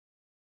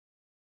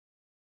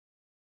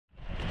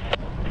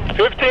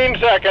15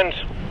 seconds.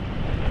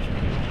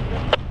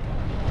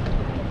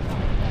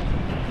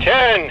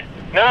 10,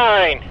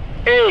 9,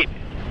 8,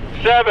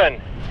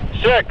 7,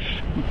 6,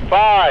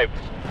 5,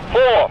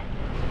 4,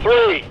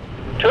 3,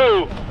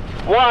 2,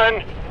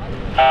 1.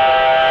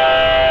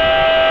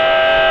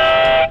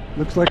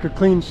 Looks like a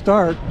clean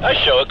start. I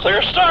show a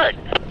clear start.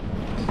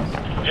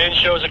 Pin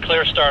shows a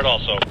clear start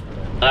also.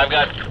 I've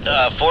got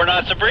 4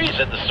 knots of breeze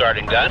at the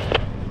starting gun.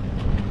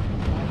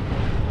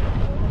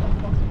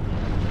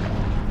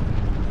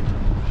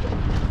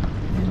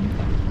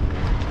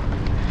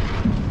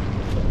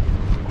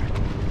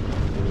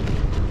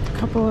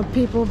 Couple of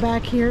people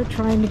back here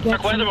trying to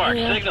get Weather some mark,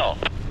 air. signal.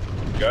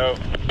 Go.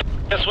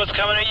 Guess what's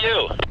coming at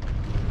you?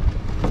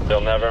 They'll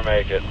never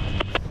make it.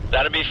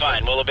 That'll be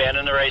fine. We'll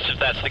abandon the race if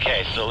that's the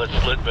case. So let's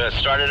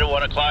start it at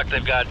 1 o'clock.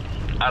 They've got,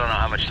 I don't know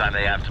how much time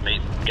they have to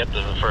get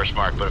to the first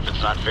mark, but if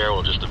it's not fair,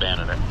 we'll just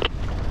abandon it.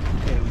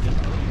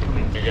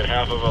 You get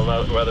half of a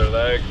weather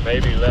leg,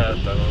 maybe less,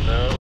 I don't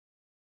know.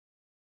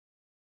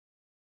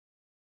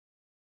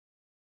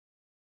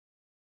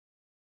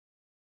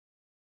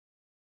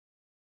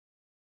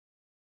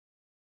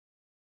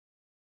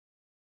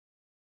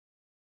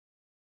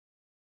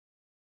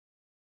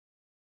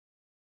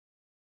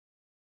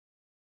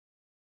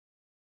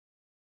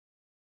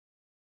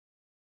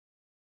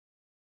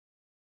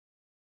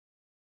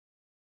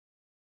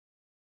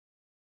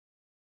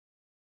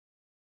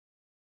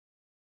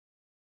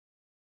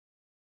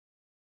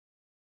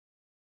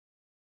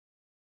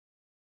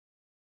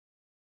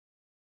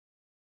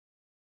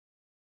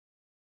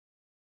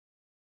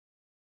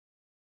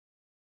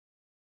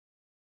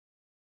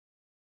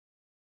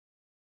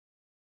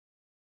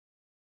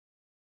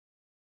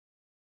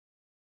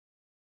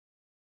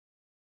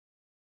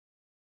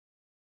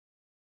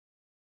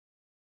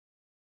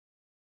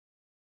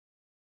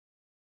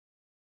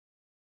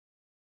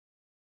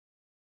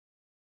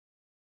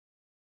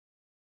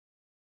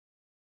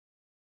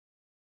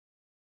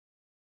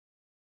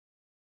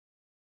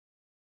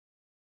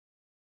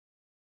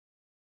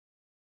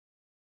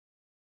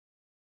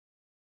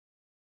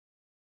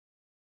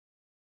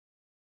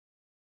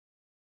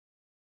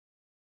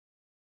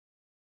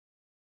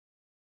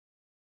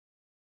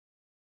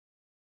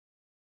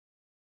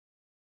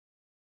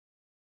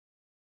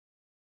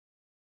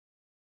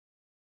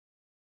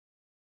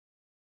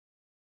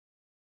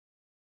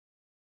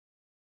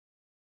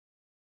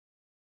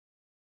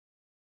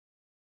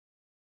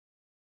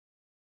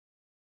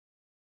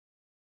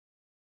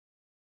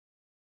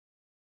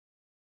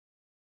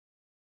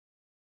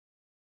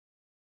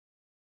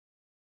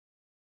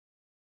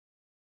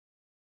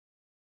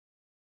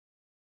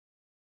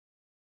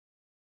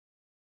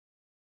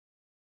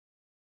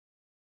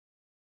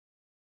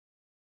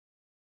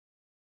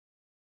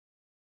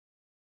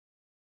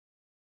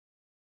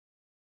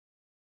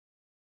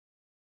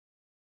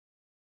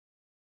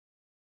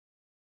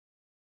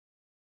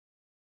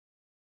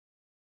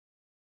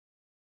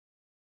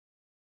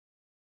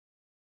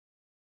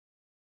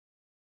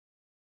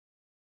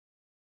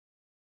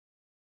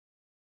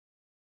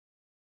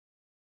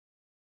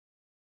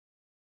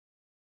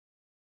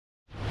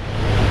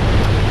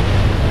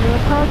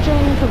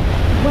 Approaching the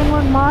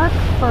windward mark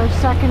for a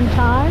second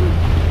time.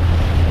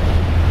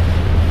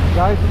 The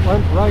guys that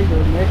went right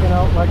are making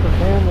out like a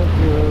bandit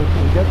here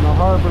and getting a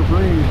harbor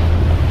breeze.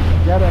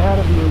 Dead ahead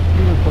of you is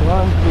Peter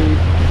Polanski,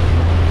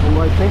 who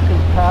I think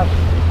is past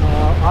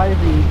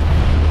Ivy,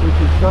 which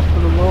is just to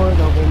the north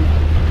of him.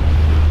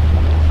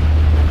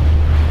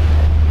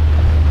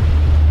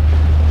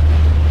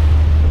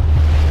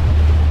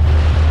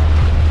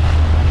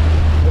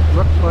 It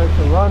looks like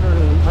the runner,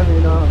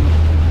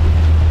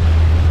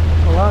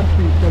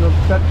 Polanski's going to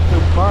set the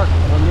mark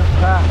on this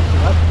pass, so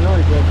that's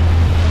really good.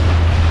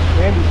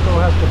 Andy still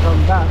has to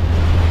come back.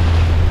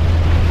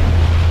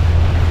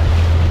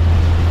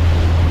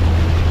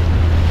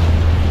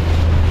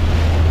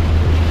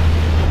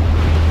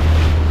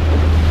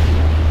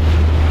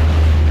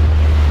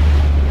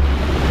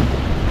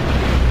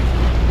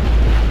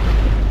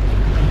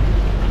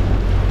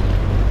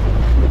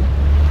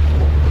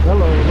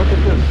 Hello, look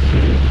at this.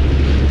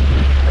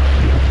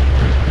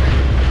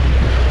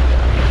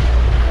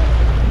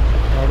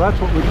 That's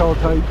what we call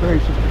tight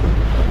racing.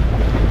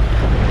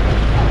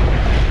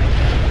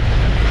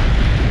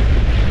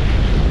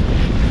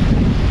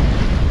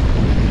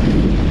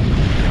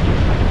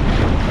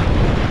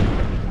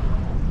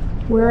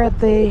 We're at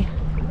the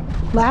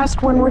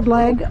last windward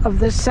leg of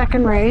this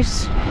second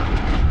race.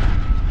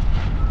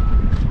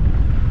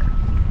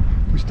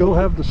 We still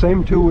have the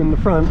same two in the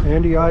front.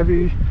 Andy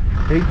Ivy,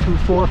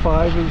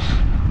 8245, is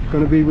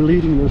going to be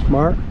leading this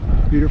mark.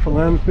 Peter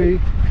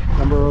Polanski,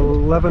 number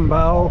 11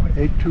 bow,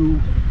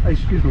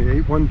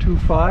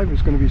 8125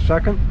 is going to be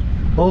second.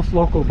 Both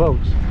local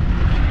boats.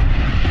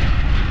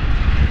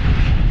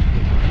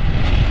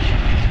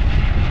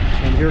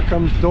 And here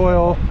comes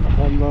Doyle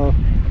on the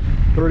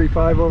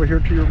 35 over here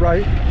to your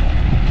right.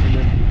 And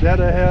then dead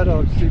ahead,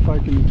 I'll see if I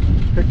can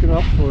pick it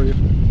up for you.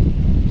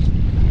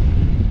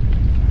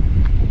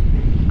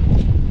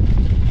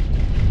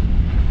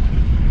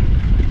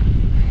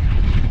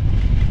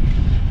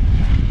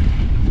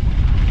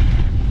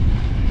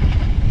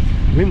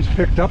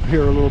 picked up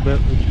here a little bit.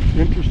 It's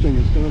interesting.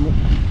 It's going to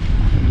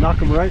knock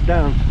them right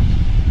down.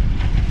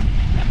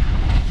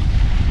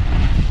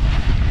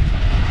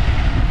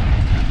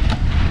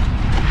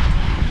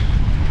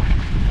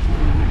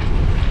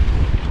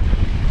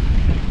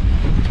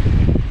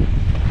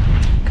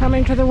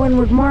 Coming to the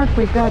windward mark,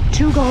 we've got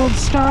 2 gold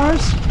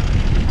stars.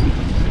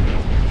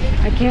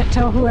 I can't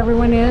tell who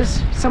everyone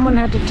is. Someone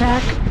had to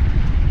tack.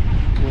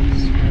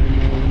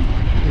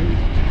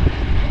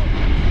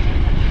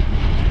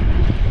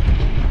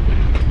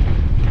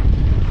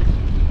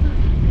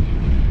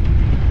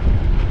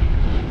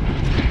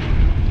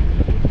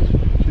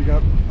 So you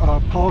got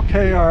Paul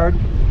Kayard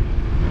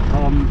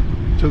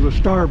to the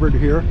starboard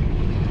here.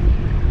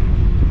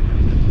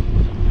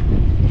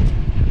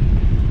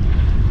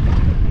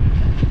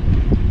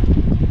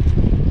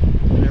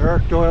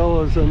 Eric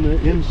Doyle is on the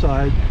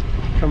inside,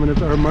 coming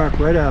at our mark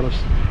right at us.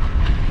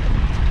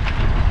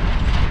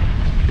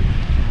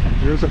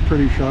 There's a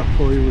pretty shot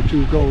for you with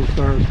 2 gold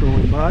stars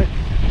going by.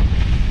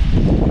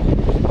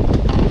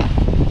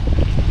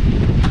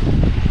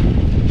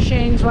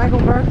 Shane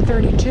Zweigelberg,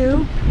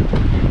 32.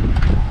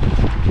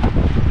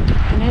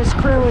 And his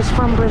crew is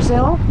from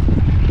Brazil.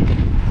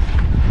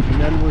 And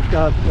then we've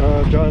got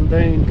John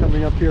Bain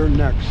coming up here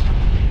next.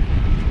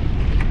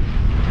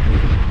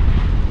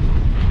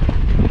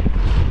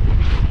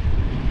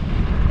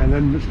 And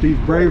then Steve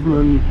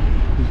Braveman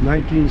is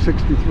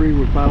 1963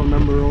 with bow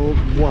number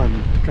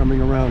 1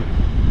 coming around.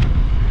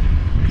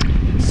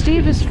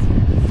 Steve is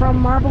from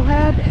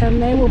Marblehead,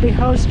 and they will be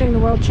hosting the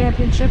World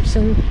Championships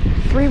in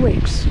 3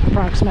 weeks,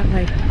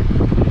 approximately.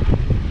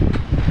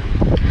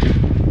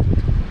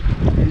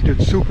 He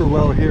did super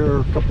well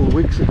here a couple of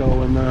weeks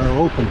ago in their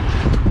Open.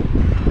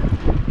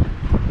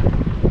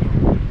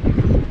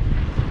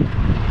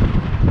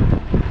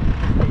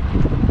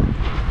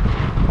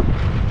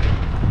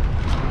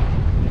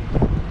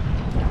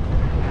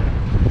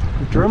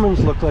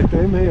 Germans look like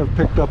they may have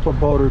picked up a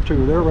boat or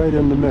 2. They're right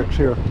in the mix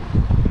here.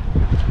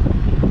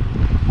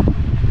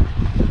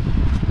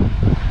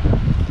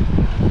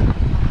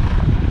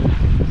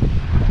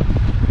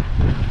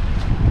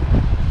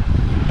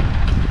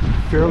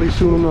 Fairly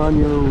soon on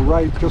your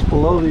right, just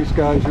below these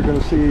guys, you're going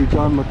to see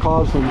John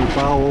McCausland with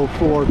bow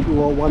 04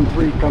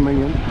 2013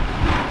 coming in.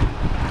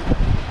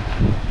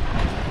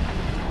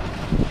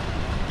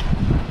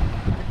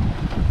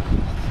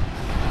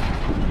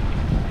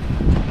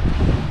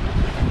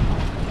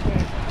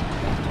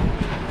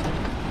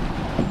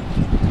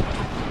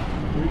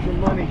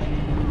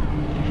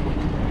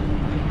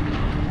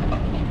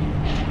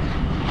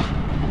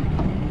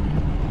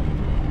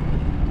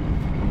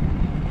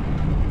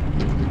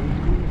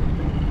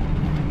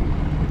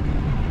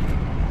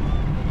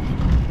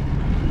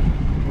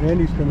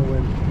 Andy's going to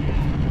win.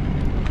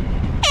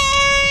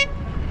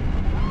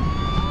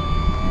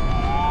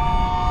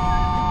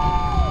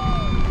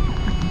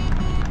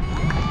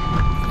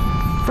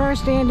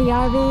 First, Andy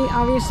Ivey,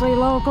 obviously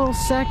local.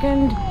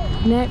 Second,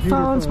 Nat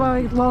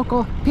Follinsby,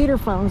 local. Peter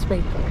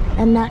Follinsby,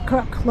 and Nat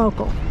Cook,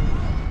 local.